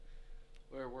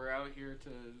where we're out here to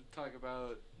talk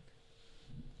about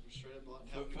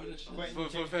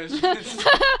food fetishes.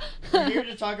 We're here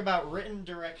to talk about Written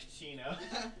Directino.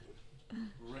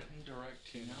 Written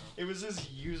Directino. It was his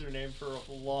username for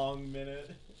a long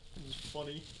minute. It was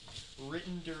funny.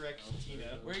 Written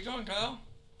Directino. Where you going, Kyle?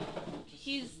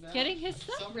 He's getting his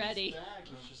stuff ready. Bag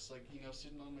was just like,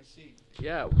 sitting on my seat.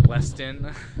 Yeah,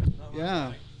 Weston.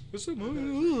 Yeah. What's up,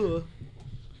 man?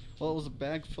 Well, it was a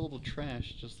bag filled with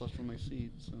trash just left from my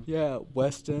seat. So. Yeah,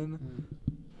 Weston.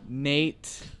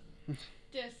 Nate.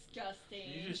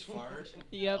 Disgusting. You just fart?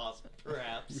 Yep. Awesome.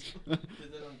 Perhaps.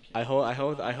 I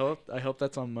hope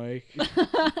that's on mic.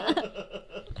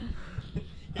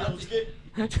 Yeah, let's get.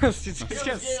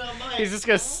 He's just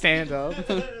gonna stand up.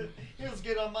 Let's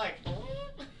get on mic.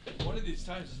 One of these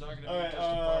times it's not gonna All be right. just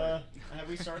a fart. Have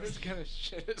we started? He's gonna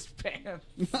shit his pants.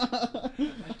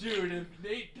 Dude, if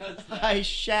Nate does that, I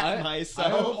shat I'm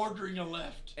myself. ordering a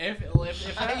left.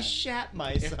 If I shat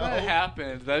myself. If that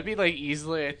happened, that'd be like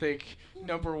easily, I think,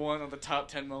 #1 on the top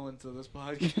 10 moments of this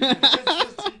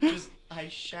podcast. I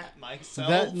shat myself.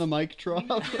 That and the mic drop.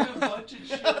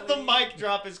 The mic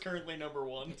drop is currently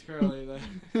 #1. It's currently that.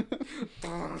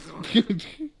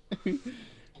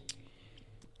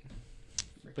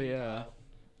 But yeah.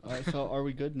 Alright, so are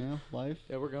we good now? Live?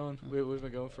 Yeah, we're going. We've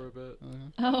been going for a bit.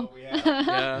 Oh. We have.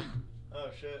 Yeah. Oh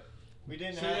shit. We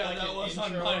didn't So, have yeah, like that an was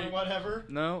on intro mic. or whatever.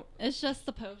 No, It's just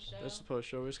the post show. that's the post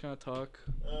show. We just kind of talk.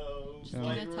 Oh, Just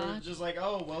like gonna we're talk. just like,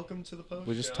 oh, welcome to the post.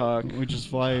 We just show. talk. We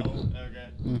just vibe. Oh,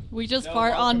 okay. We just No,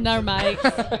 fart on welcome our to the-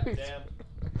 mics. Damn.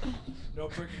 No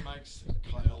freaking mics,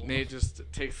 Kyle. Nate just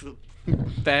takes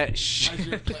that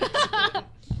shit.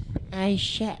 I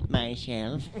shat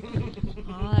myself.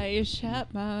 I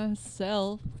shat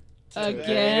myself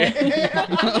Today. again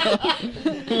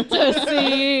to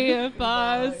see if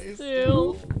I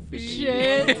still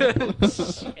shit To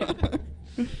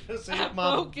see if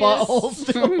my Focus butthole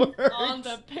still works. on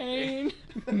the pain.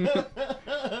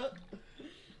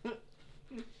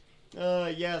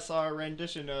 Yes, our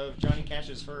rendition of Johnny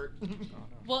Cash's Hurt.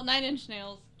 Well, 9 Inch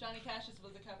Nails. Johnny Cash's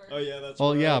was a cover. Oh yeah, that's.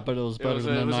 Oh right. yeah, but it was better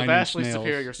than It the was a 9 vastly Inch Nails.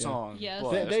 superior Yeah. song. Yes.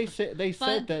 but They Fun-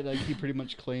 said that like he pretty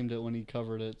much claimed it when he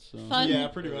covered it. So. Fun- Yeah,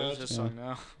 pretty It much. was his song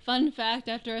now. Fun fact,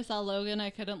 after I saw Logan, I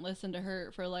couldn't listen to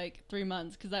Hurt for like 3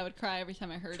 months because I would cry every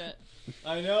time I heard it.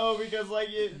 I know because like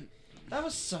that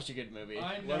was such a good movie.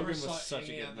 I Logan never was saw such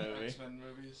any a good of the movie. X-Men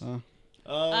movies.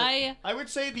 I would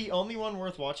say the only one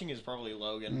worth watching is probably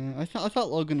Logan. I thought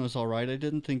Logan was alright. I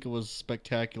didn't think it was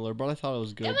spectacular, but I thought it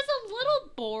was good. It was a little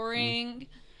boring.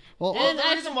 Well, Well, And the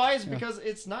I- reason why is because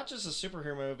it's not just a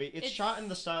superhero movie. It's shot in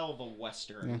the style of a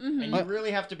western, Yeah. Mhm. and you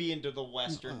really have to be into the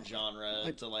western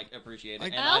genre to like appreciate it.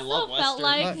 And I I love also felt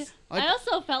westerns. like I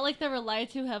also felt like they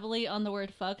relied too heavily on the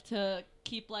word "fuck" to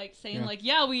keep like saying Yeah. like,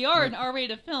 yeah, we are an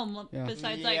R-rated film. Yeah.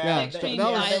 Besides like Yeah, the extreme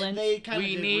that was- violence. They kind of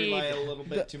We did need rely a little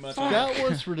bit too much. on that it.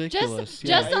 was ridiculous.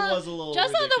 Just yeah. It was a little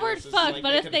just on the word ridiculous. It's fuck, like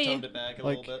but if could've they- toned it back a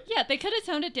like- little bit. Yeah, they could have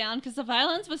toned it down because the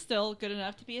violence was still good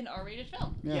enough to be an R-rated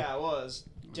film. Yeah, it was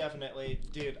definitely,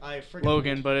 dude. I freaking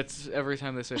Logan, but it's every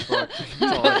time they say fuck.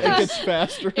 That's all it It is. gets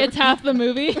faster. It's half the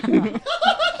movie.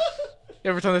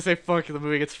 Every time they say fuck, the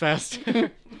movie gets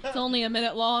faster. It's only a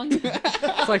minute long.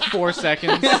 It's like 4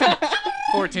 seconds.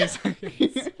 14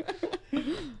 seconds.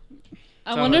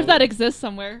 I wonder if that exists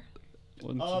somewhere.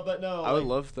 But no. I would like,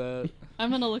 love that. I'm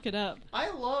gonna look it up.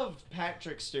 I loved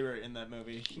Patrick Stewart in that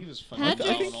movie. He was Patrick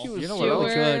I think he was You know so what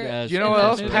else? good as. You know in what that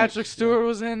else movie. Patrick Stewart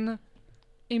was in?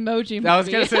 Emoji movie. I was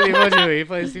gonna say the emoji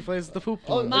movie. He plays the poop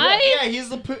Oh, one. My- yeah, he's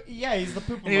the poop. He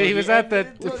was emoji. at the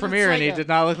And it's premiere like and he a- did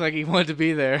not look like he wanted to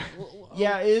be there.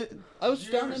 Yeah, I was Did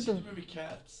you down ever in see the. the movie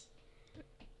Cats?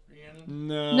 Rhiannon?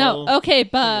 no. No, okay, He was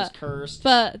but cursed.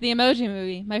 the emoji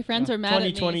movie. My friends were mad at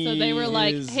me, 2020 so they were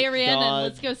like, is "Hey, Rhiannon, God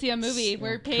let's go see a movie.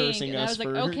 We're paying." cursing And I us was like,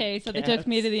 for "Okay." So they took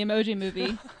me to the emoji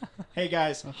movie. Hey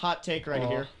guys, hot take right Oh.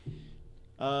 here.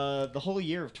 The whole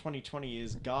year of 2020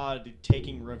 is God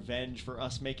taking revenge for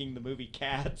us making the movie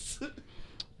Cats.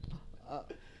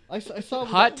 I saw.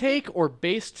 Hot take or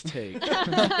based take?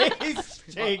 Base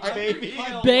take, baby.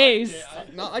 Kyle Base. liked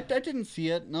it. No, I didn't see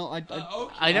it. No, Okay.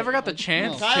 I never got the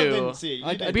chance Kyle to. didn't see it. You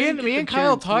I- did. I Me didn't and get the and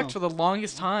Kyle chance, talked no. for the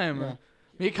longest time. Yeah.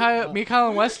 Me, Kyle,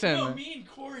 and Weston. No, me and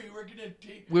Corey were gonna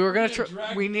take. We were gonna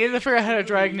drag we needed to figure out how to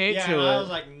drag Nate Yeah, to and I it. was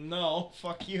like, no,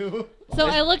 fuck you. So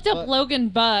I looked up But- Logan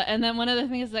Butt, and then one of the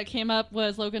things that came up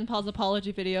was Logan Paul's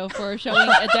apology video for showing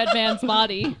a dead man's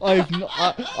body.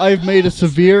 I've made a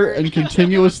severe and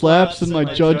continuous lapse in my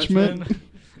judgment.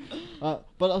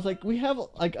 But I was like, we have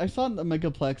like I saw in the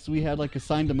Megaplex we had like a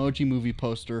signed Emoji Movie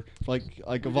poster like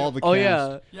of all the cast. Oh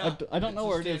yeah. Yeah. I don't know It's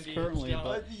where it a is standee, currently, it's down.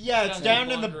 but Yeah, it's Down down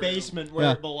in in the the laundry room. basement where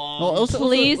Yeah. it belongs. Well, it was a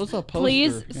Please, poster,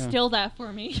 please yeah. steal that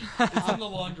for me. It's in the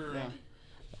laundry room. Yeah.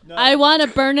 No, I want to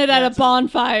burn it at a That's a-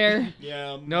 bonfire.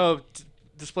 Yeah. No,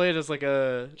 display it as like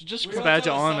a Just We It's a also badge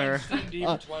of have a honor. signed standee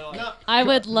Uh, for Twilight. No. I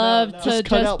would love no. to Just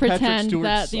cut just out Patrick pretend Stewart's,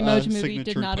 that the Emoji Movie signature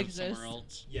did and not put it exist. somewhere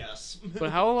else. Yes.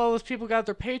 But how all those people got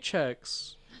their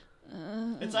paychecks?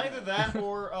 It's either that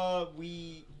or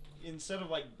we, instead of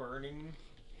like burning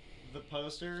the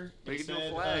poster, We can do a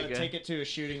instead, flag. take it to a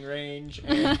shooting range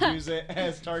and use it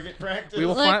as target practice. We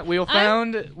will Like, find. We will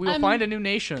I'm- find a new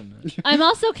nation. I'm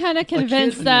also kind of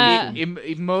convinced in that the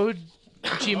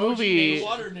Emoji movie. The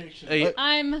Water Nation.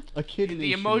 I'm A kid The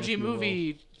nation, if Emoji you will.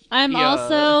 movie. I'm Yeah.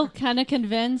 also kind of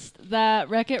convinced that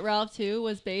Wreck-It Ralph 2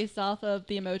 was based off of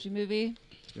the Emoji Movie.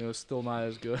 It was still not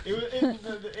as good.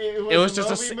 It was just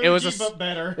a movie s- it was a movie, s- but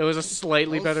better. It was a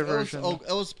slightly better It was- version.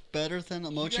 it was better than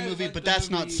Emoji guys Movie, like but the that's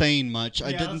not movie- saying much. I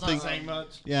Yeah, didn't that's not think. saying much.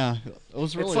 Yeah, it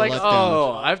was really It's like, a letdown.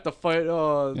 oh, I have to fight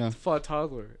Yeah. a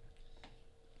toddler.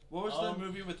 What was Um, the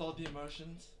movie with all the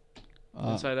emotions?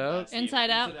 Inside Out. That's the Inside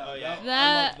Out? Oh, yeah. I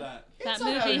That- love that. That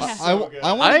Inside Out movie is has so good.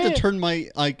 I wanted I- to turn my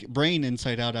like brain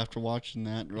inside out after watching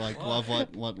that. Like, Why? love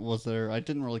what was there. I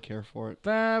didn't really care for it.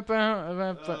 Ba, ba, ba,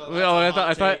 ba. that's Oh, a I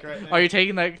hot thought. take right there. Are you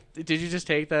taking that? Did you just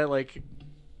take that like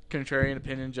contrarian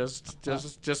opinion just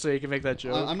so you can make that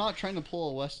joke? I'm not trying to pull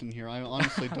a Weston here. I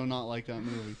honestly do not like that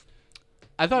movie.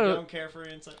 I thought You it. don't care for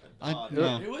Inside. I- Oh,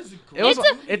 no. It was a great It was. It's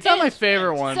It's not my it-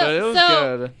 favorite one, but it was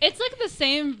so good. it's like the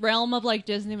same realm of like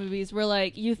Disney movies where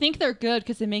like you think they're good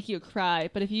because they make you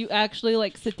cry, but if you actually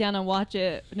like sit down and watch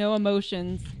it, no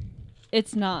emotions,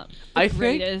 it's not the I think-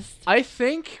 greatest. I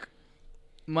think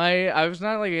I was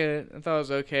not like I thought it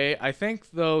was okay. I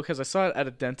think though because I saw it at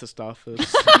a dentist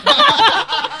office.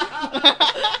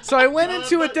 So I went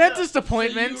into a dentist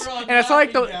appointment So you were on and I saw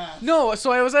like the laughing gas. no.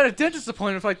 So I was at a dentist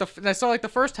appointment for like and I saw like the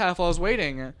first half while I was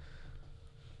waiting,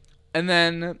 and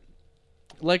then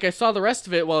like I saw the rest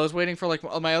of it while I was waiting for like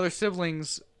my other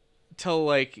siblings to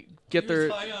like get He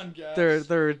was high on gas.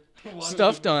 their Watching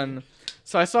stuff the movie. done.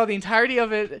 So I saw the entirety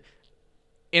of it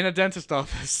in a dentist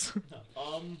office.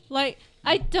 Like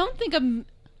I don't think I'm.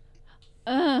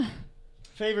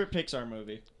 Favorite Pixar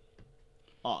movie?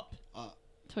 Up.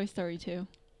 Toy Story 2.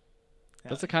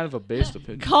 That's a kind of a based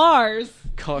opinion. Cars.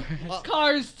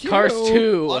 Cars 2. Cars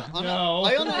 2. No.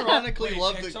 I unironically Wait,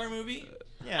 love Pixar the. movie?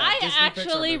 Yeah, I Disney Pixar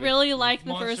actually movie. really like the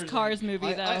Monsters first Cars Inc.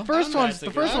 movie though. I- First one's That's a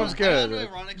the first good one's I good.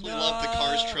 unironically love the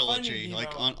Cars No, trilogy. Finding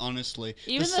Like, Nemo. honestly,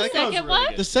 Even the second second was really one?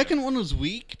 good. the second one was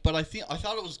weak, but I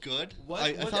thought it was good. What-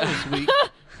 I what- thought it was weak.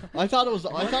 I thought it was.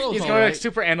 He's all going like right.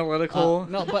 super analytical.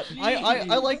 No, but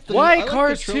I like the. I Why like the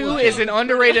Cars 2 trilogy. is an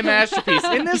underrated masterpiece.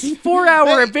 In this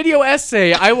 4-hour video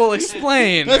essay, I will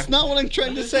explain. That's not what I'm trying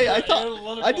to This say. is I an thought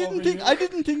analytical I video.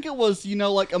 didn't think it was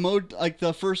like like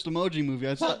the first Emoji movie.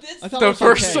 I thought this- I thought it The was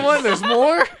first okay. one, there's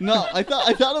more? No, I thought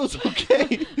it was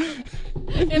okay.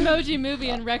 Emoji Movie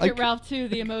and Wreck-It I- Ralph 2,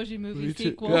 the Emoji Movie Me too.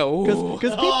 sequel. Yeah, ooh.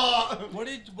 Because Oh! What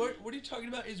are you talking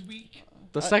about is weak?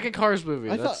 The second Cars movie.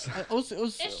 I That's thought it was.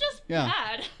 It's just Yeah.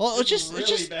 bad. Well, it's just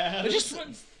really bad. it's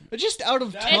just out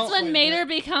of That's tone. It's when like Mater that.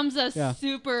 becomes a Yeah.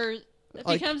 super.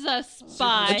 Like- Becomes a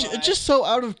spy. It's just so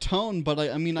out of tone, but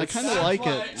I mean I It's- kind of That's like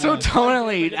why- it. so Yeah.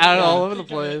 tonally out all over the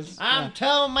Because- place. I'm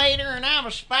Tom Mater and I'm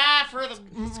a spy for the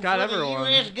got for everyone.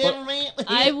 the U.S. government.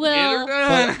 I will.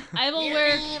 But- I will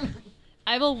work.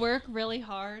 I will work really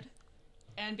hard,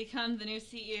 and become the new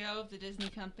CEO of the Disney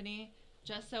company,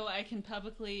 just so I can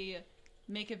publicly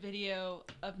make a video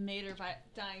of Mater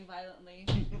dying violently.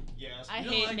 Yes. I You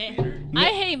don't hate like Mater. I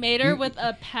hate Mater with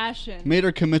a passion.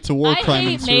 Mater commits a war I crime in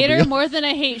hate Serbia. Mater more than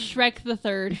I hate Shrek the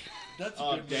Third. That's a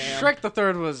Oh, good movie. damn. Shrek the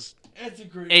Third was It's a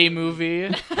great a movie.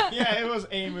 Yeah, it was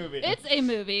a movie. It's a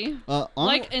movie, On-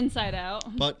 like Inside Out.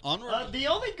 but onward. the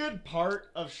only good part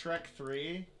of Shrek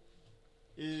 3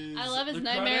 is I love his the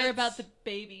nightmare credits. about the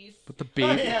babies. But the Oh,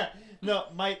 baby. yeah. No,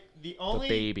 the only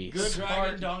babies. good Dragon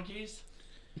part. donkeys.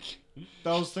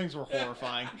 Those things were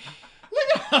horrifying.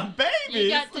 Look at them babies. You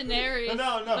got Daenerys,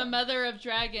 No. the mother of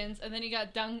dragons, and then you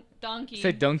got Donkey.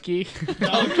 Say Donkey.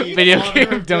 Donkey, Video mother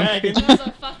game of Donkey. dragons.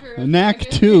 Motherfucker of Knack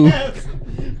dragons. 2. Yes.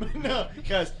 No,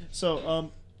 guys.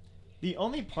 So, the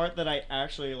only part that I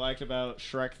actually liked about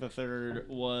Shrek the Third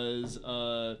was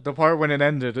The part when it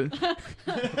ended.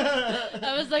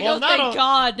 I was like, Well, oh, not thank a-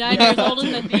 God, 9 years old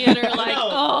in the theater, like, No.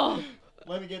 oh.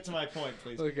 Let me get to my point,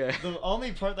 please. Okay. The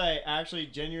only part that I actually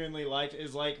genuinely liked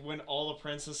is like when all the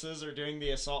princesses are doing the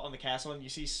assault on the castle and you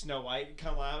see Snow White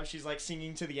come out. She's like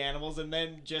singing to the animals, and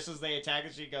then just as they attack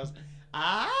her, she goes,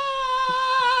 "Ah!"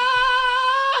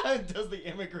 does the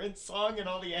immigrant song and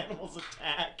all the animals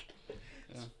attack.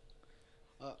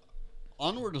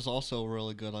 Onward is also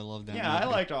really good. I love that. Yeah, I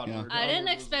movie. liked Onward. I didn't Onward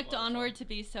was expect a lot of Onward to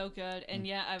be so good, and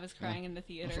yet I was crying in the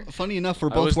theater. Funny enough,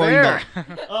 we're I both was wearing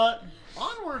there.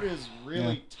 Onward is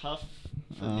really tough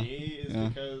for me,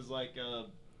 because like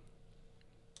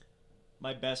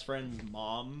my best friend's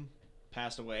mom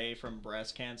passed away from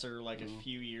breast cancer like a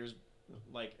few years,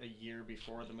 like a year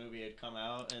before the movie had come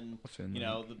out, and you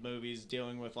know the movie's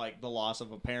dealing with like the loss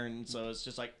of a parent, so it's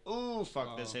just like, ooh,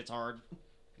 fuck, this hits hard.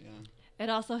 Yeah. It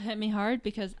also hit me hard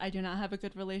because I do not have a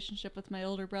good relationship with my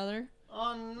older brother.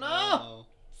 Oh no!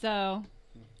 So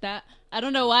that I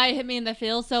don't know why it hit me in the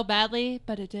feels so badly,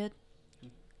 but it did.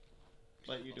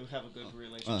 But you do have a good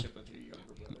relationship with your younger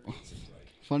brother. It seems like.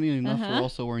 Funny enough, we're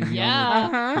also wearing the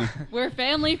Yeah, we're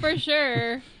family for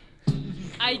sure.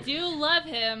 I do love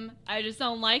him. I just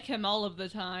don't like him all of the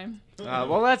time.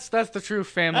 Well, that's the true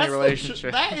family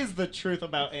relationship. That is the truth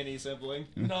about any sibling.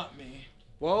 Not me.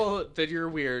 Well, then you're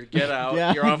weird. Get out.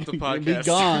 Yeah, You're off the podcast. Be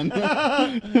gone.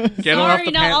 Get off Sorry,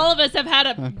 the not all of us have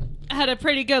had a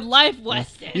pretty good life,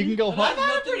 Weston. You can go I've home.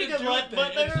 had a pretty good life,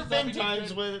 but there have been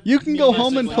times with. You can me go and my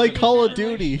home and siblings play have Call of bad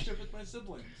Duty. Relationship with my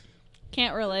siblings.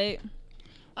 Can't relate.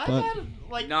 I've But- had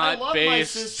like Not I love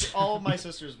based. all of my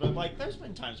sisters, but like there's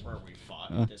been times where we fought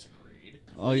and disagreed,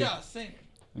 Oh yeah. Yeah, same.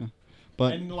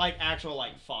 But and like actual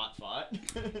like fought.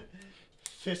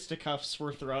 Fisticuffs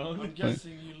were I'm thrown.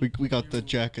 guessing you. we got the you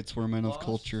jackets were men of lost?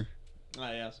 culture.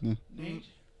 Ah yes. Nate,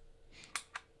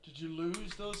 did you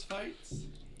lose those fights?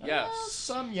 Yes.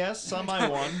 Some yes, some I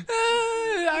won.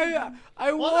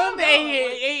 I won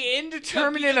a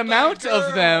indeterminate amount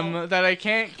of them that I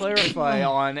can't clarify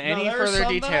on any there are further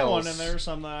some that I won, details. and there are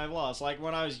some that I've lost. Like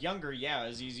when I was younger, yeah, it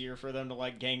was easier for them to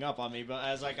like gang up on me. But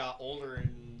as I got older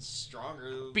and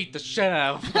stronger, Beat the shit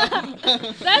out of them.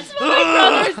 That's what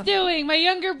my brother's doing. My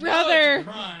younger brother.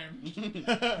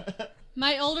 Crime.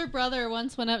 My older brother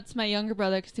once went up to my younger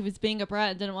brother because he was being a brat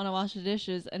and didn't want to wash the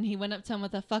dishes, and he went up to him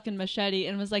with a fucking machete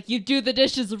and was like, "You do the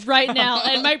dishes right now."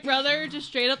 And my brother just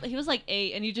straight up, he was like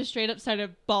 8, and he just straight up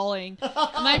started bawling.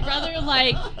 And my brother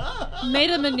like made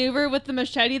a maneuver with the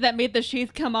machete that made the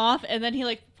sheath come off, and then he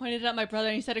like pointed it at my brother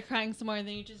and he started crying some more, and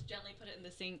then he just gently put it in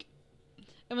the sink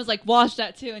and was like, "Wash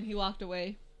that too," and he walked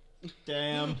away.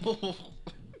 Damn.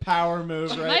 Power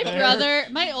move right there.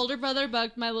 My older brother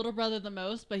bugged my little brother the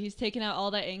most, but he's taken out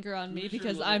all that anger on me Who's your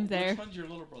because little- I'm there. Which one's your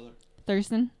little brother?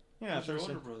 Thurston, Yeah, Who's your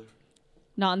Thurston. older brother?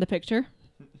 not in the picture.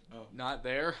 Not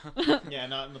there. Yeah,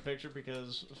 not in the picture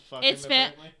because fucking It's the fa-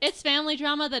 family. it's family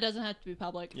drama that doesn't have to be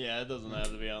public. Yeah, it doesn't have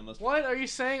to be on this. What are you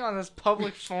saying on this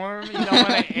public forum? You don't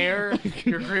want to air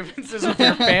your grievances with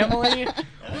your family?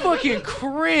 Fucking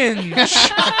cringe.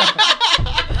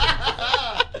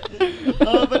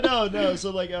 But no.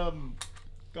 So like,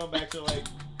 going back to like,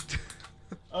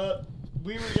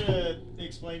 we were gonna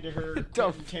explain to her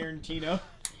Don't- Tarantino.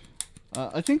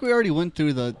 I think we already went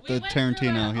through the We went Tarantino. through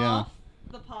that Yeah. off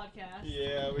the podcast.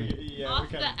 Yeah, we Off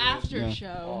kinda the did. after Yeah.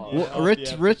 show. Yeah, Well, off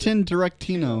written the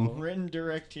Directino. Written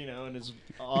Directino and his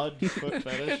odd foot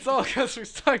fetish. It's all because we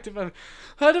talked about.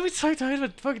 How did we start talking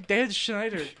about fucking Dan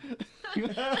Schneider?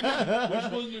 Which one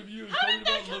of you is talking did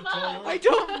that about come Liv up? Tyler? I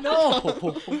don't know.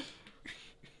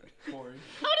 Corey.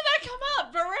 How did that come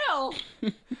up, for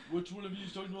real? Which one of you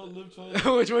is talking about Liv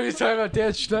Tyler? Which one are you talking about,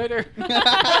 Dan Schneider? Boy,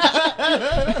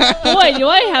 do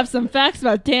I have some facts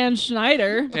about Dan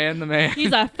Schneider. And the man.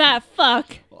 He's a fat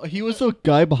fuck. He was the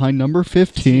guy behind number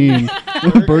 15.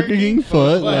 Burger King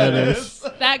foot lettuce.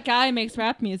 That guy makes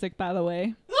rap music, by the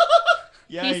way.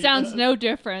 Yeah, He sounds does. no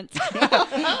different.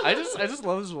 I just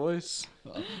love his voice.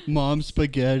 Mom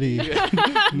spaghetti.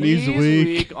 Knees Knees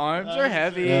weak. arms are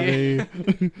heavy.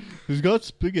 Heavy. He's got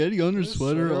spaghetti on her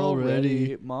sweater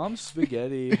already. Mom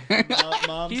spaghetti.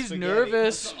 Mom's He's spaghetti.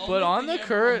 nervous, but on the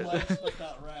current.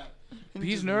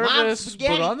 He's nervous, but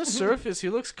spaghetti. on the surface, he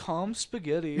looks calm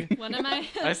spaghetti. One of my.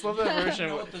 I just love that You version.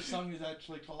 know what the song is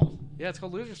actually called? Yeah, it's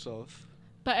called Lose Yourself.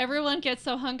 But everyone gets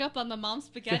so hung up on the mom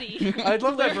spaghetti. I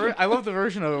love that. I love the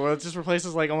version of it where it just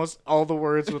replaces like almost all the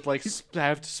words with like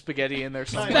have spaghetti in there.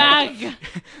 Somewhere. Bag.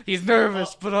 He's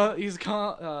nervous, but he's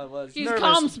calm. He's nervous,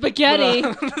 calm spaghetti.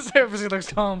 But, on the surface, he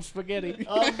looks calm spaghetti.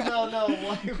 No.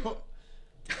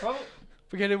 Probably,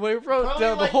 Spaghetti. When he wrote Probably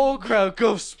down, the like- whole crowd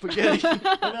goes spaghetti.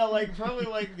 probably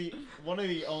like one of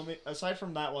the only, aside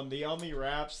from that one, the only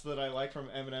raps that I like from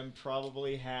Eminem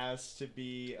probably has to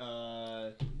be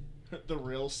the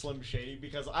real Slim Shady,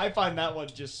 because I find that one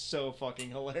just so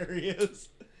fucking hilarious.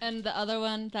 And the other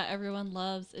one that everyone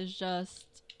loves is just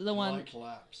the one. July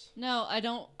Collapse. No, I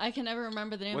don't. I can never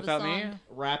remember the name Without of the Me? song.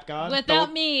 Rap God.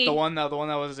 Without Me. The one that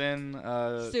was in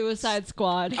Suicide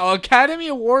Squad. Oh, Academy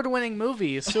Award-winning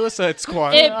movie, Suicide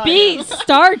Squad. It beat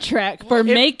Star Trek for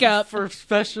makeup. For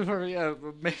special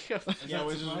makeup. Yeah,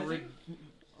 which is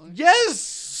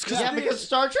Yes. yeah, because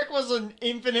Star Trek was an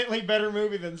infinitely better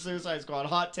movie than Suicide Squad.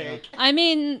 Hot take. I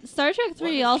mean, Star Trek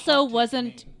 3 does also hot take wasn't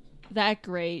mean? that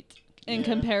great in Yeah,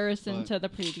 comparison but- to the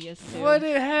previous two. But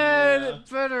it had Yeah.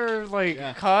 better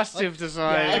Yeah. costume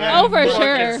design. Yeah, it and had Oh, for fucking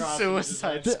sure. costume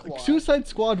Suicide design. Squad. Suicide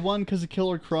Squad won because of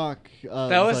Killer Croc.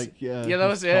 That was- yeah, that his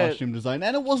was it. costume design,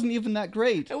 and it wasn't even that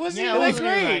great. It wasn't Yeah, even it that wasn't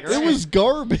even great. that great. It was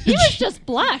garbage. He was just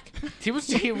black. He was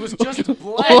just An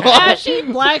black. ashy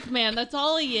black man. That's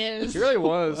all he is. He really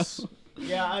was.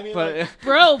 Yeah, I mean, But like,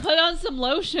 Bro, put on some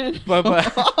lotion. but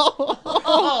oh,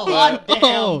 hot damn.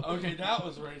 Oh. Okay, that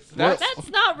was racist. That's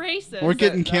not racist. We're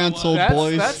getting canceled,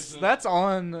 boys. that's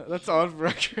on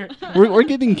record. We're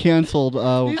getting canceled.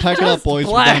 Pack it up, just boys.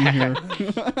 black. We're done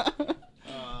here.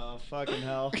 Fucking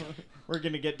hell. We're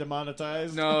gonna get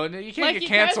demonetized. No, you can't Like, get you guys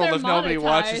canceled are if nobody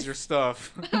watches monetized. your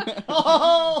stuff.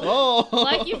 Oh. Oh.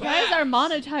 Like you guys are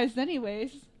monetized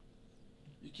anyways.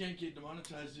 You can't get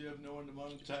demonetized. You have no one to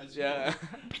monetize. you. Yeah.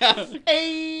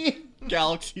 Hey.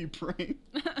 Galaxy brain.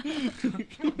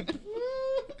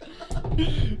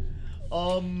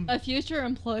 A future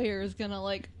employer is gonna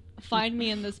find me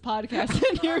in this podcast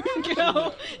and here we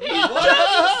go.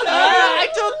 I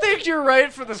don't think you're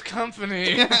right for this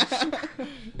company.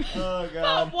 Oh But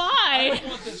god. why? I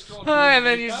want this girl And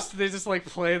then makeup. they just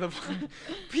play the.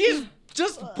 He's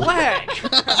just black.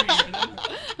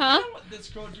 Huh? I want this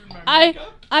girl doing my I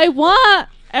makeup. I want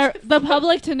the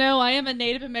public to know I am a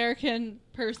Native American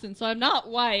person, so I'm not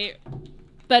white.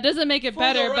 That doesn't make it For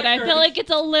better, the but I feel record. like it's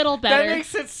a little better. That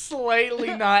makes it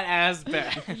slightly not as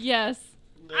bad. Yes.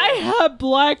 I have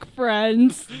black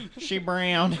friends. She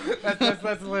brown.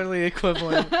 That's literally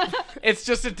equivalent. It's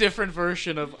just a different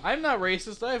version of I'm not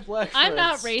racist. I have black friends. I'm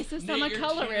not racist. I'm a Nate, you're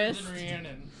colorist. Karen and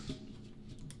Rhiannon.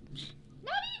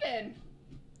 Not even.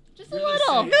 Just a You're the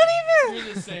little. same.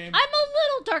 You're the same. I'm a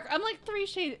little dark. I'm like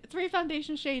three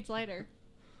foundation shades lighter.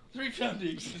 3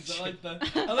 foundations. I like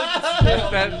that. I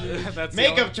like the That's the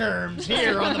Makeup terms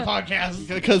here on the podcast.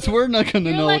 Because we're not gonna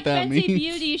You're know like what that Fenty means.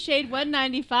 Beauty shade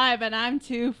 195, and I'm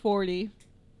 240.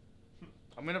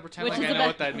 I'm gonna pretend Which like is I know about-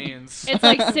 what that means. It's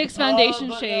like 6 foundation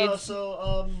But, shades.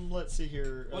 so let's see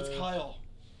here. What's Kyle?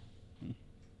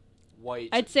 White.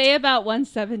 I'd say about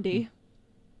 170.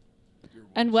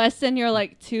 And Weston, you're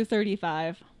like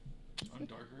 235. I'm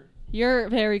darker. You're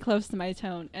very close to my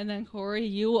tone. And then Corey,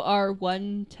 you are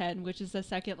 110, which is the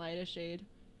second lightest shade.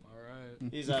 All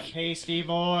right. He's a pasty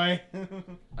boy.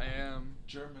 I am.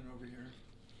 German over here.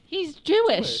 He's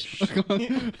Jewish.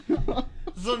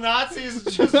 The Nazis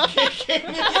just kicking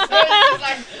his face. He's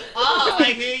like,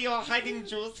 I hear you're hiding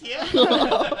Jews here.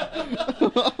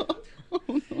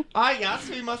 Yes,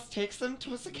 we must take them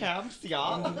to the camps,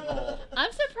 yeah.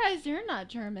 I'm surprised you're not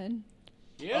German.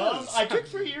 Yes. I took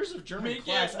 3 years of German Make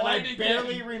class, it and I white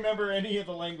barely again. remember any of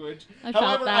the language. I felt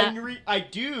However, that. I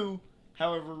do,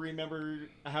 however, remember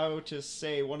how to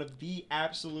say one of the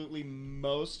absolutely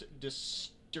most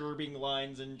disturbing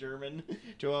lines in German.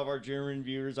 To all of our German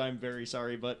viewers, I'm very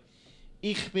sorry, but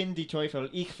Ich bin die Teufel,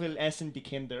 ich will essen die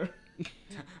Kinder.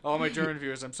 All my German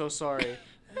viewers, I'm so sorry.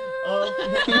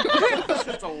 That's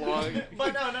That's a long.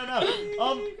 But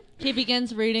no. He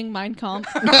begins reading Mein Kampf.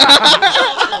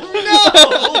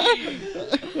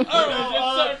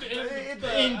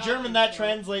 In German, that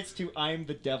translates to "I'm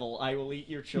the devil. I will eat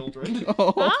your children."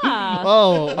 Ah.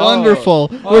 Oh, wonderful.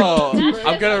 Oh, That's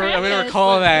I'm gonna premise.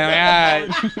 recall that.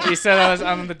 Yeah, he said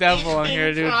I'm the devil. I'm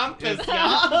here to do Krampus,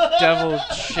 ja. devil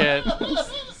shit.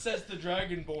 Says the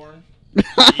Dragonborn.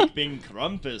 Ich bin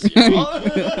Krampus, ja.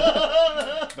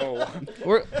 No.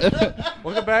 We're,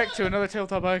 Welcome back to another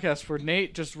Tabletop podcast where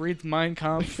Nate just reads Mein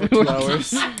Kampf for 2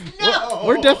 hours. No.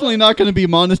 we're definitely not going to be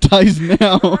monetized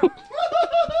now.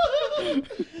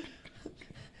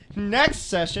 Next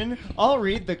session, I'll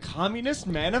read the Communist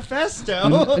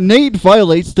Manifesto. Nate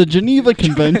violates the Geneva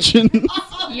Convention.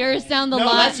 Years down the No,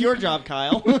 line. that's your job,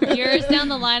 Kyle. Years down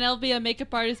the line, I'll be a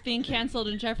makeup artist being canceled,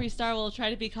 and Jeffree Star will try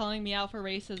to be calling me out for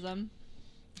racism.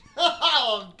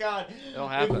 Oh God! It'll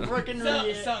happen. If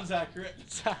frickin' Sounds accurate.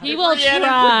 He will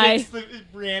try.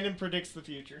 Rhiannon predicts the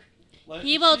future.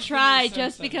 He will She's try gonna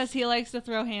just sense because he likes to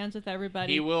throw hands with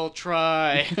everybody. He will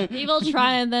try. He will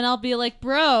try, and then I'll be like,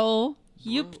 bro,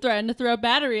 you threatened to throw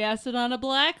battery acid on a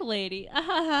black lady.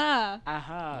 Ah-ha-ha.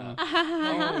 Aha.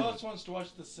 Ah-ha-ha-ha. Who else wants to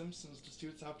watch The Simpsons to see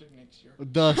what's happening next year?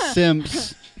 The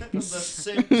Simps. The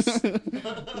Sims.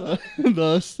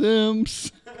 The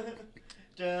Simps.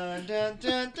 Dun, dun,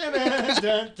 dun, dun, dun, dun,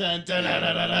 dun, dun, dun,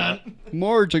 dun, dun.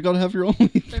 Marge, I gotta have your own.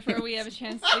 Before we have a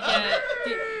chance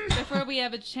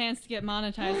to get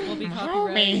monetized, we'll be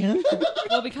copyrighted.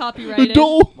 We'll be copyrighted.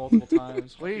 No. Multiple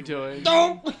times. What are you doing?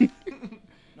 Don't.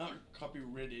 Not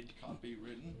copyrighted,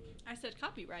 copywritten. I said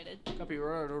copyrighted. Copy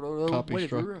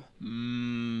struck.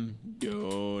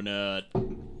 Donut.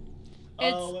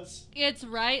 It's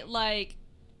right like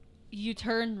you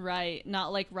turn right,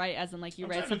 not like right as in like you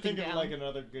write something down. Like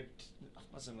another good.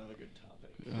 What's another good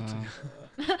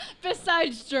topic?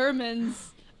 Besides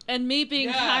Germans and me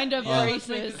being kind of let's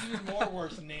make racist. this even more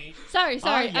worse, Nate. Sorry,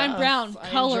 I'm brown,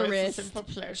 colorist. Simple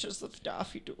pleasures of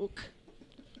Daffy Duke.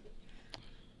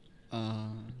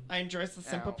 I enjoy the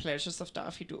simple pleasures of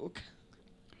Daffy Duke.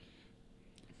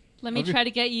 Let me try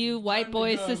to get you white Time to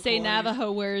boys go, to say boys.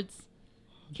 Navajo words.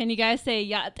 Can you guys say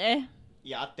yate?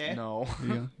 Yate. No.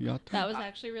 Yeah. That was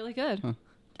actually really good. Huh.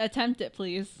 Attempt it,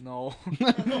 please. No.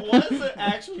 What does it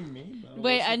actually mean, though?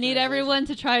 Wait, What's the I need translation? everyone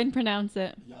to try and pronounce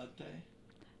it. Yate.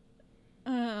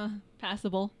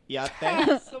 Passable. Yate.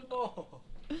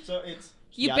 So it's.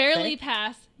 You yate? barely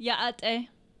pass. Yate.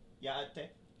 Yate.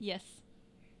 Yes.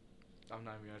 I'm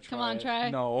not even gonna try. Come on, it. try.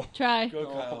 No. Try. Go,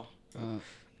 Kyle.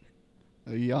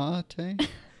 Yate.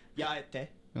 Yate.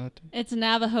 Yate. It's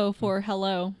Navajo for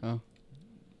hello.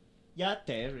 Yate,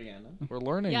 Rihanna. We're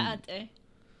learning. Yate.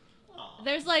 Aw.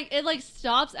 There's like, it like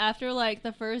stops after like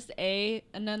the first A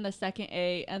and then the second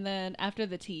A and then after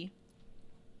the T.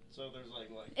 So there's like.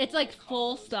 It's like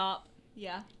full stop.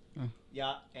 Yeah.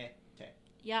 Yate.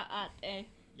 Yate. Yate.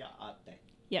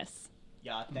 Yes.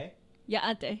 Yate.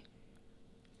 Yate.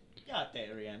 Yate,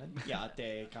 Rihanna.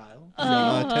 Yate,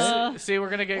 Kyle. See, we're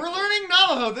gonna get. We're learning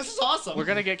Navajo. This is awesome. We're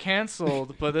gonna get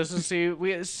canceled, but this is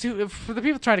for the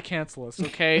people trying to cancel us.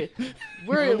 Okay,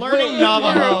 we're learning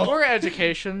Navajo. We're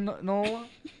educational. No,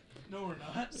 we're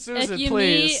not. Susan, If you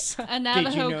please. meet a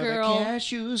Navajo girl, the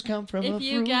cashews come from a if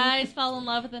you fruit? guys fall in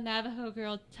love with a Navajo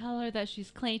girl, tell her that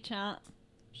she's clay chant.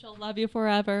 She'll love you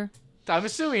forever. I'm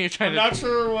assuming you're trying I'm to. not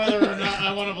sure whether or not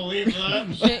I want to believe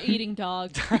that. Shit eating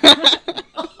dog.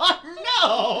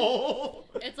 No!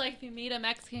 It's like if you meet a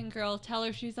Mexican girl, tell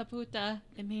her she's a puta.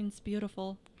 It means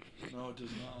beautiful. No, it does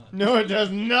not. No, it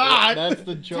does not. That's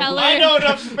the joke. Tell her- I know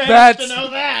enough Spanish That's- to know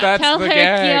that. That's Tell the her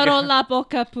gag. quiero la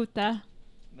boca puta.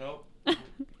 Nope.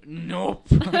 Nope.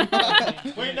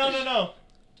 Wait, no.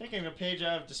 Taking a page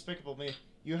out of Despicable Me.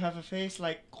 You have a face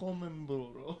like Common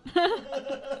Burro.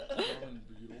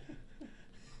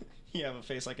 You have a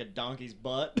face like a donkey's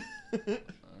butt.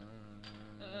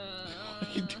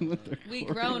 You doing there, We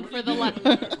Corey? groan for the life.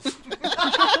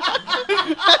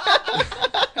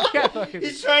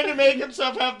 He's trying to make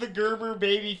himself have the Gerber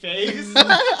baby face.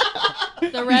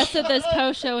 The rest of this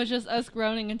post show is just us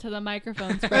groaning into the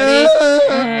microphones.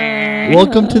 Ready?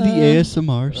 Welcome to the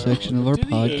ASMR section of our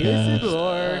podcast.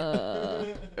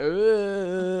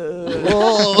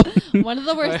 Whoa. One of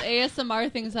the worst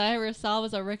ASMR things I ever saw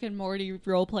was a Rick and Morty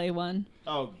roleplay one.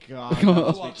 Oh God, that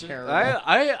must be terrible.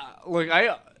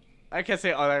 I can't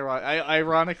say unironic. I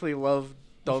ironically love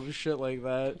dumb shit like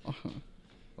that.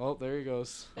 Oh, there he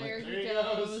goes. There he There he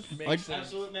goes. Makes sense.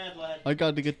 Absolute mad lad. I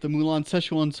got to get the Mulan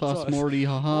Szechuan sauce, Sauce. Morty.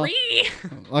 Haha.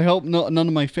 I hope none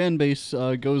of my fan base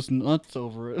goes nuts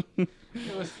over it.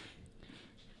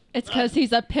 It's because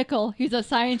he's a pickle. He's a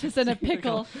scientist in a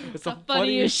pickle. It's the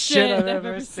funniest shit I've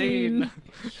ever seen.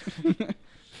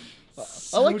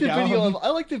 I like the dumb. video. I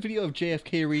like the video of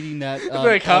JFK reading that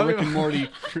Like, how- Rick and Morty.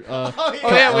 Oh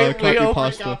yeah, we copy opened-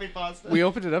 pasta. Copy pasta. We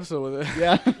opened an episode with it.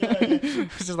 Yeah.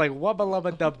 It's just like wubba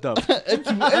lubba dub dub.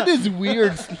 It is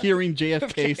weird hearing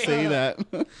JFK say that.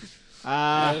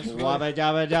 Wabba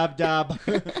dabba dub dub.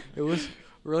 It was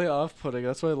really off-putting.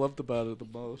 That's what I loved about it the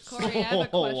most. Corey, I have a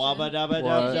question. Wabba dabba Did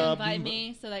dub you dub. invite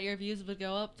me so that your views would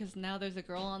go up? Because now there's a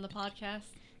girl on the podcast.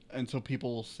 And so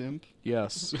people will simp.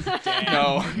 Yes.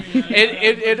 No.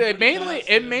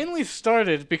 It mainly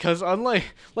started because unlike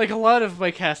a lot of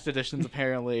my cast editions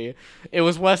apparently, it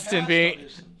was Weston being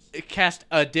cast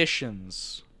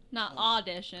additions. Not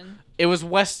audition. It was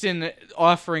Weston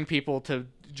offering people to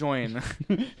join.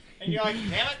 And you're like,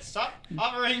 damn it, stop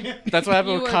offering. That's what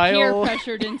happened You with were Kyle. peer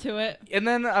pressured into it. And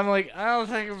then I'm like, I'll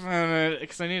think about it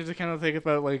because I needed to kind of think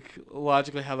about like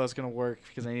logically how that was gonna work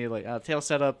because I needed like a tail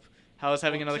setup. How I was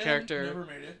having another character. Never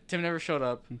made it. Tim never showed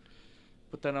up.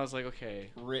 But then I was like,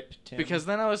 okay. Rip Tim. Because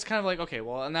then I was kind of like, okay,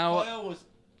 well now. Kyle was.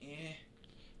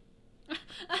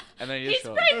 And then you He's just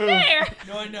show right up. there.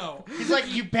 No, I know. he's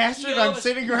like, you bastard, No, I'm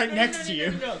sitting right next to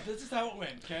you. No, this is how it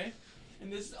went, okay?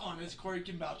 And this is honest. Corey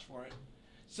can vouch for it.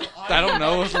 So I don't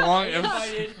know as long as-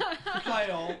 invited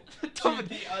Kyle to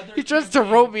the other. He tries to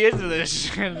campaign. rope me into this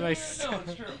shit. No, And I it's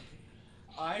true.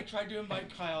 I tried to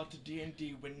invite Kyle to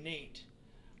D&D when Nate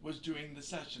was doing the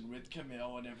session with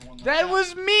Camille and everyone like that. That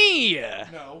was me!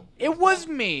 No. It was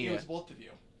me! It was both of you.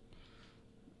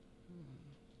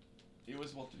 It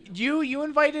was both of you. You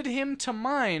invited him to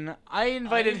mine. I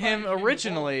invited him him to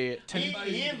originally.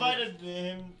 He invited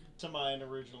him to mine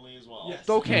originally as well. Yes.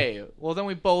 Okay, well then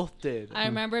we both did. I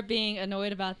remember being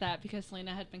annoyed about that because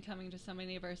Selena had been coming to so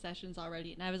many of our sessions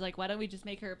already, and I was like, "Why don't we just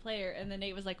make her a player?" And then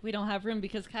Nate was like, "We don't have room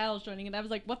because Kyle's joining," and I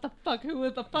was like, "What the fuck? Who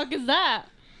the fuck is that?"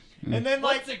 And then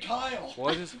like What's it, Kyle?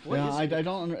 What is I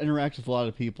don't interact with a lot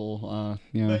of people.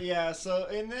 Yeah. But yeah, so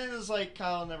and then it's like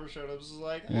Kyle never showed up. So it's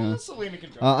like, Yeah. Selena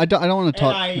can join. I don't want to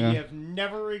talk. And I yeah. have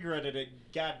never regretted it.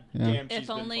 God Yeah. damn, she's If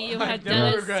been only fun. you I've had never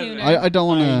done it regretted it. sooner. I don't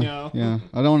want I to. know. Yeah.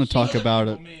 I don't want to talk about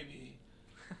it. Maybe.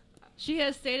 She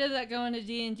has stated that going to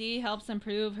D&D helps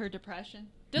improve her depression.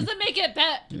 Doesn't make it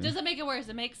Doesn't make it worse.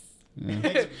 It makes Yeah.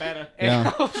 Makes it better. It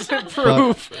Yeah. helps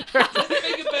improve. Does it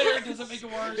make it better? Does it make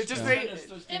it worse? It just Yeah. makes-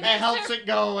 It helps it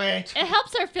go away. it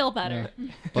helps her feel better.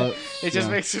 But It just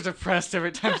yeah. makes her depressed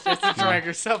every time she has to drag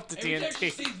herself to Every time she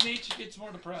D&T. sees Nate, she gets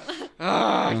more depressed.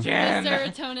 Oh, The again.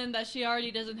 serotonin that she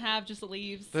already doesn't have just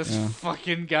leaves. This Yeah.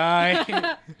 fucking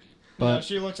guy. But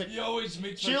She looks like He always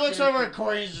makes she my looks over character- at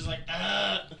Corey and is just like,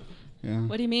 yeah.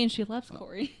 What do you mean she loves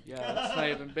Corey? Yeah, that's not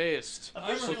even based. I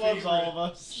think I'm she her loves all of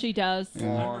us. She does. Yeah.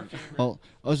 I'm her favorite. Well,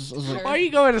 I was like, Why are you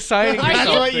going to siding Are yourself?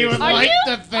 you- what you would based? like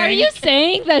to think. Are you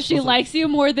saying that she Also- likes you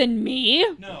more than me?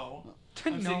 No.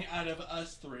 I'm No. saying out of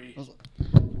us three.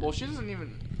 Well, she doesn't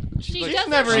even. She like, doesn't.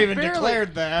 never she even barely-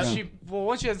 declared that. Yeah. She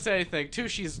one, she hasn't said anything. Two,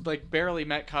 she's like barely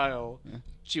met Kyle. Yeah.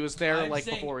 She was there I'm like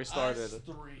saying before we started. Us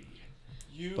three.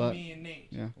 You, But- me, and Nate.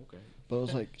 yeah. Okay. But it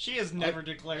was like, She has never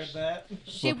declared that.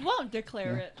 She won't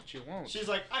declare Yeah. it. She won't. She's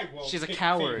like, I won't. She's a pick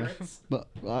coward. favorites. but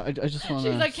I just want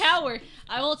to. She's a coward.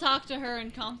 I will talk to her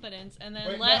in confidence and then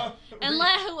Wait, let no.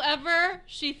 let whoever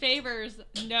she favors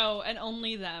know and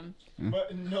only them.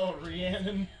 But no,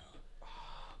 Rhiannon.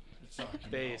 It's not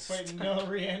Base. Wait, no,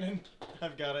 Rhiannon.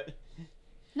 I've got it.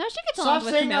 No, she gets Stop along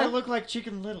with saying I Camille. look like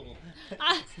Chicken Little.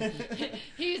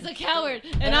 He's a coward,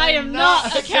 and I am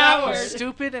not a coward.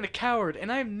 Stupid and a coward, and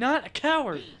I'm not a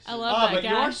coward. I love Ah, that but you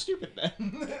guy. are stupid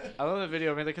then. I love that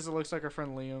video, man, because it looks like our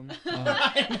friend Liam.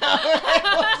 I know. It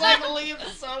looks like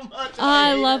Liam so much. and I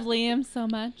hate love it. Liam so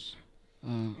much.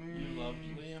 You love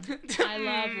Liam. I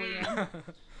love Liam.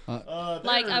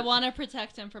 Like, I want to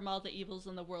protect him from all the evils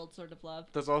in the world, sort of love.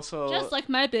 There's also Just like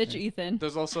my bitch, Ethan.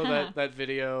 there's also that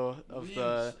video of the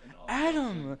Liam's an awesome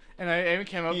Adam, and I even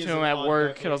came up He's to him an at odd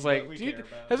work, duckling, and I was but like, we dude, care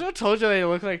about has anyone told you that you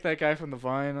look like that guy from the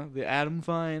Vine, the Adam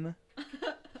Vine?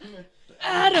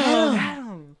 Adam!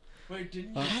 Adam. Wait,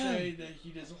 didn't you say that he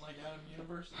doesn't like Adam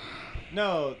Universe?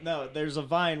 No, there's a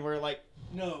Vine where like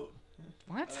No.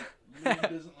 What? Liam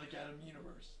doesn't like Adam Universe.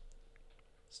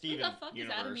 Who Steven the fuck is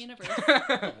Adam Universe?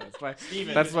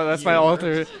 Steven that's my Universe.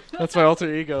 that's my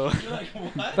alter ego. You're like,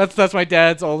 what? That's my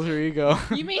dad's alter ego.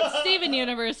 You mean Steven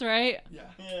Universe, right? Yeah.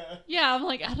 Yeah. Yeah, I'm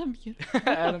like, Adam Universe.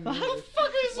 Adam. How the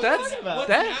fuck is That's- talking about? What's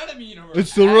That- Adam Universe?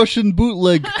 It's the Russian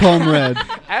bootleg, comrade.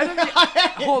 Adam.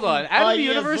 Hold on. Adam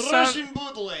Universe sounds. Russian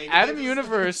bootleg. Adam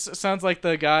Universe sounds like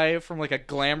the guy from like a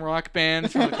glam rock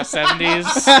band from like the 70s.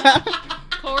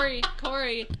 Corey,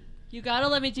 you gotta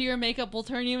let me do your makeup. We'll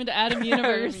turn you into Adam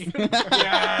Universe.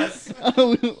 Yes.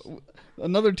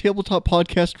 Another tabletop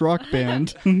podcast rock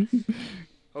band.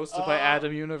 Hosted by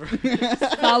Adam Universe.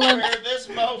 Follow, Where this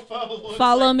mofo looks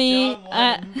follow like me John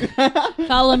at Lennon.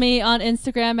 follow me on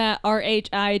Instagram at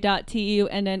rhi.tu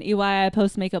and then EY. I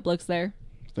post makeup looks there.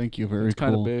 Thank you, very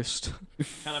Kind of cool. based.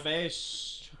 Kind of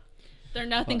base. They're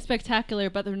nothing spectacular,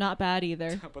 but they're not bad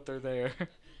either. But they're there.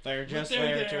 They're just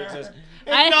They're there to there. exist.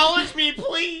 I- Acknowledge me,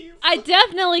 please. I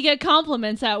definitely get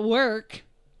compliments at work.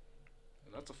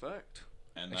 That's a fact.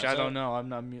 And Actually, I don't know. I'm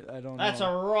not. I don't That's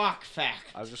know. a rock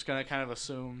fact. I was just gonna kind of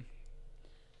assume.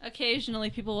 Occasionally,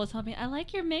 people will tell me, "I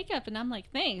like your makeup," and I'm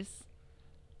like, "Thanks."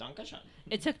 Dankeschön.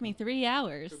 It took me 3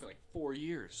 hours. Took me like 4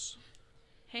 years.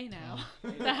 Hey now,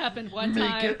 that happened one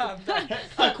time.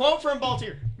 A quote from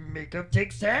Baltier. Makeup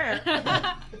takes time. Does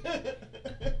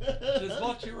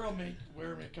Baltiro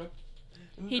wear makeup?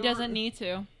 He doesn't need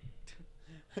to.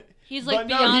 He's But like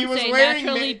no, he was Beyonce, wearing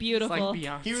naturally ma- It's beautiful. like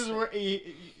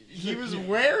Beyonce. He was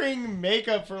wearing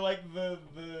makeup for like the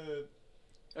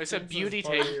I said princess beauty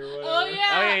party tape. or Oh whatever.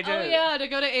 yeah, he did. to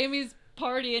go to Amy's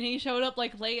party, and he showed up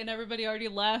like late, and everybody already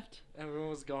left. Everyone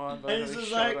was gone, but And then he's he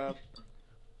just showed like- up.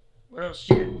 Well,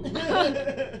 shit.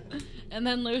 And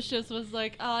then Lucius was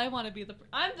like, "Oh, I want to be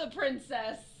I'm the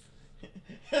princess."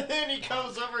 And then he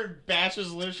comes over and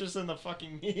bashes Lucius in the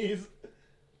fucking knees.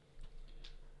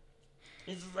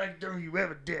 He's just like, don't you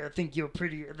ever dare think you're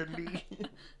prettier than me.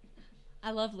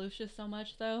 I love Lucius so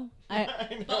much, though. I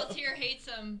know. Baltier hates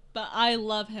him, but I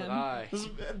love him.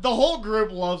 The whole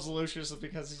group loves Lucius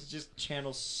because he just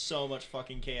channels so much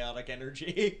fucking chaotic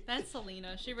energy. That's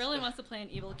Selena. She really wants to play an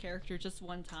evil character just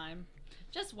one time.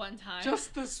 Just one time.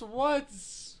 Just this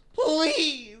once.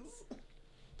 Please!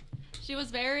 She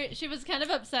was kind of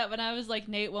upset when I was like,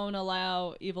 Nate won't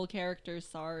allow evil characters,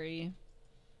 sorry.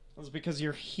 That's because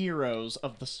you're heroes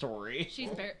of the story.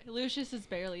 Lucius is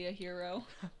barely a hero.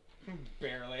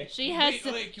 Barely. She has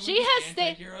stated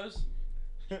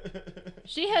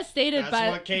That's by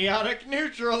what chaotic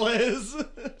neutral is.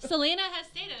 Selena has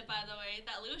stated, by the way,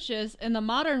 that Lucius in the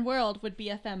modern world would be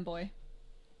a femboy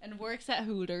and works at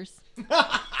Hooters.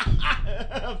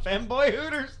 Femboy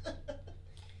Hooters.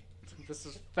 This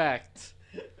is fact.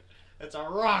 That's a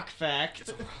rock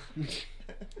fact.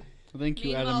 Thank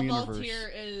you, Adam Meanwhile, Universe. Baltier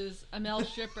is a male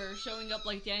stripper showing up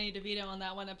like Danny DeVito on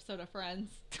that one episode of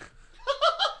Friends.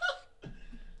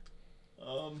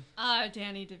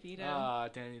 Danny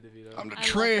DeVito. Danny DeVito. I'm the I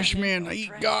trash love that man. I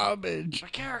eat garbage. My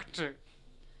character.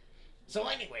 So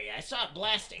anyway, I saw it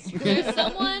blasting. There's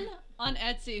someone on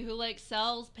Etsy who like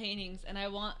sells paintings, and I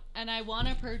want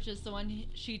to purchase the one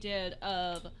she did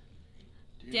of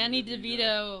Danny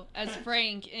DeVito as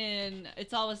Frank in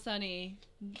It's Always Sunny,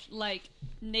 like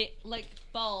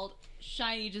bald,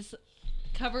 shiny, just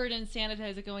covered in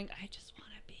sanitizer, going, I just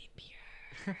want to be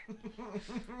pure.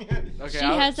 Okay, She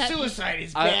has that. Suicide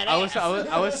is badass.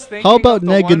 I was thinking. How about of the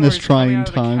Neg one in where this he's coming trying out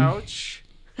of the time? couch.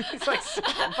 It's like so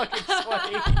fucking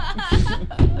sweaty.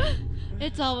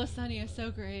 It's Always Sunny is so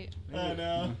great. I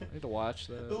know. I need to watch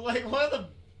that. Like one of the.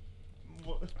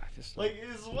 I just Like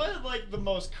is one of like the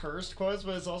most cursed quotes,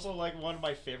 but it's also like one of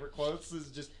my favorite quotes. Is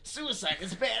just suicide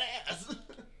is badass.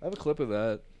 I have a clip of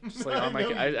that. Just like on my, I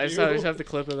know I you just do. have the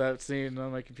clip of that scene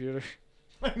on my computer.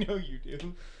 I know you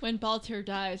do. When Baltier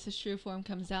dies, his true form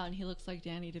comes out, and he looks like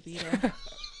Danny DeVito.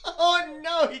 Oh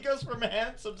no! He goes from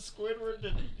handsome Squidward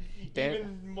to Dan-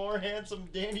 even more handsome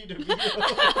Danny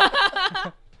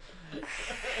DeVito.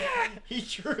 He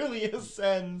truly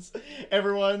ascends.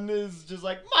 Everyone is just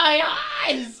like, my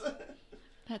eyes!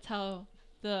 That's how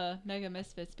the Mega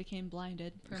Misfits became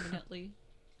blinded permanently.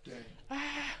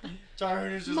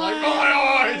 Tyron is just like,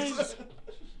 my eyes!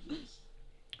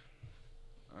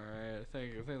 Alright, I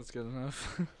think that's good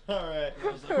enough. Alright.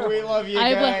 We love you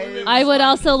I guys. would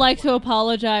also like to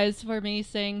apologize for me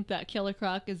saying that Killer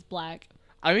Croc is black.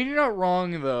 I mean, you're not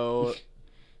wrong though.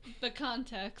 The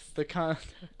context.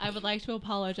 I would like to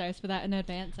apologize for that in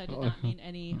advance. I did not mean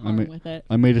any harm with it.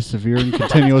 I made a severe and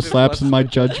continuous lapse in my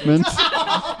judgment.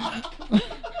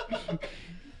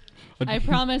 I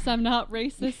promise I'm not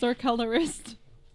racist or colorist.